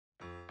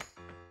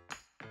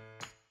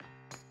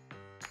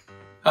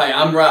Hi,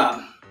 I'm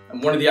Rob.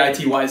 I'm one of the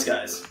IT wise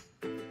guys.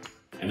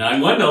 And I'm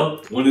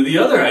Wendell, one of the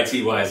other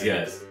IT wise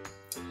guys.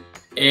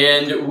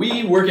 And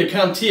we work at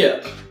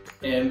CompTIA,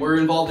 and we're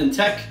involved in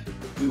tech.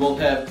 We both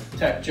have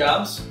tech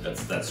jobs.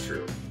 That's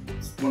true.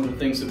 It's one of the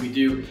things that we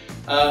do.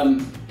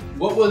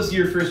 What was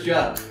your first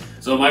job?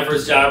 So my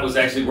first job was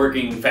actually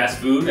working fast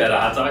food at a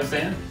hot dog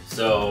stand.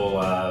 So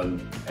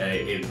I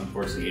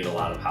unfortunately ate a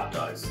lot of hot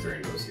dogs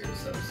during those years.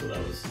 So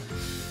that was...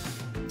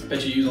 I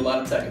bet you use a lot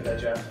of tech at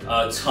that job.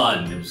 A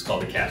ton. It was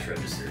called the cash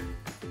register.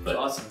 But That's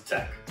awesome.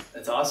 Tech.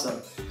 That's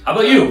awesome. How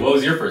about you? What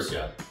was your first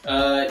job?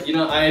 You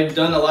know, I've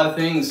done a lot of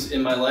things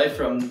in my life,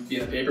 from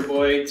being a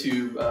paperboy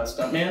to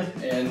stuntman,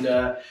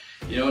 and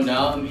you know,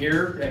 now I'm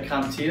here at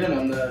CompTIA and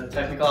I'm the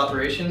technical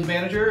operations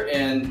manager,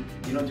 and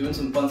you know, doing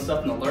some fun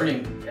stuff in the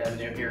learning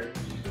avenue here.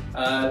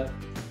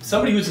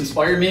 Somebody who's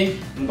inspired me,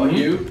 about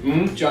you,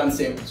 John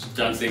Stamos.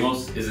 John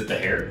Stamos? Is it the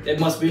hair? It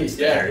must be.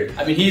 Yeah. Hair.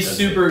 I mean, he's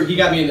super. He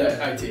got me into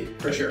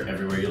IT for sure.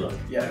 Everywhere you look.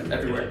 Yeah,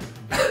 everywhere.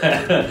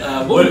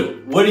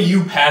 What are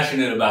you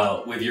passionate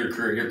about with your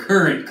career, your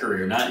current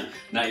career,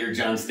 not your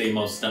John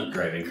Stamos stunt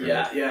driving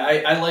career? Yeah,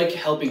 I like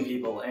helping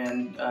people,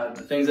 and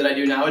the things that I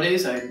do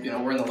nowadays,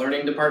 we're in the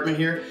learning department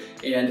here,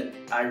 and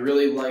I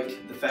really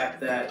like the fact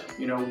that,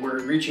 you know,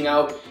 we're reaching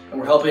out and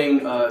we're helping,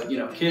 you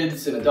know,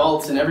 kids and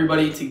adults and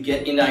everybody to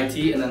get into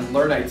IT and then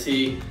learn IT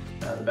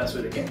the best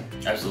way they can.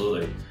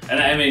 Absolutely. And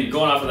I mean,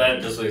 going off of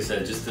that, just like I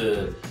said, just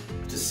to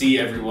see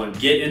everyone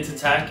get into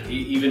tech,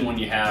 even when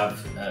you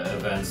have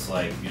events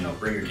like, you know,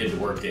 Bring Your Kid to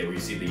Work Day where you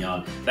see the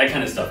young, that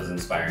kind of stuff is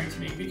inspiring to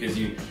me, because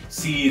you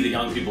see the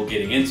young people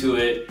getting into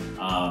it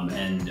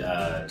and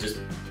just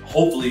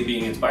hopefully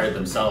being inspired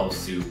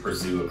themselves to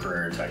pursue a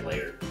career in tech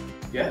later.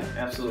 Yeah,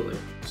 absolutely.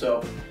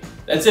 So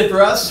that's it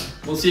for us.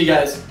 We'll see you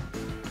guys.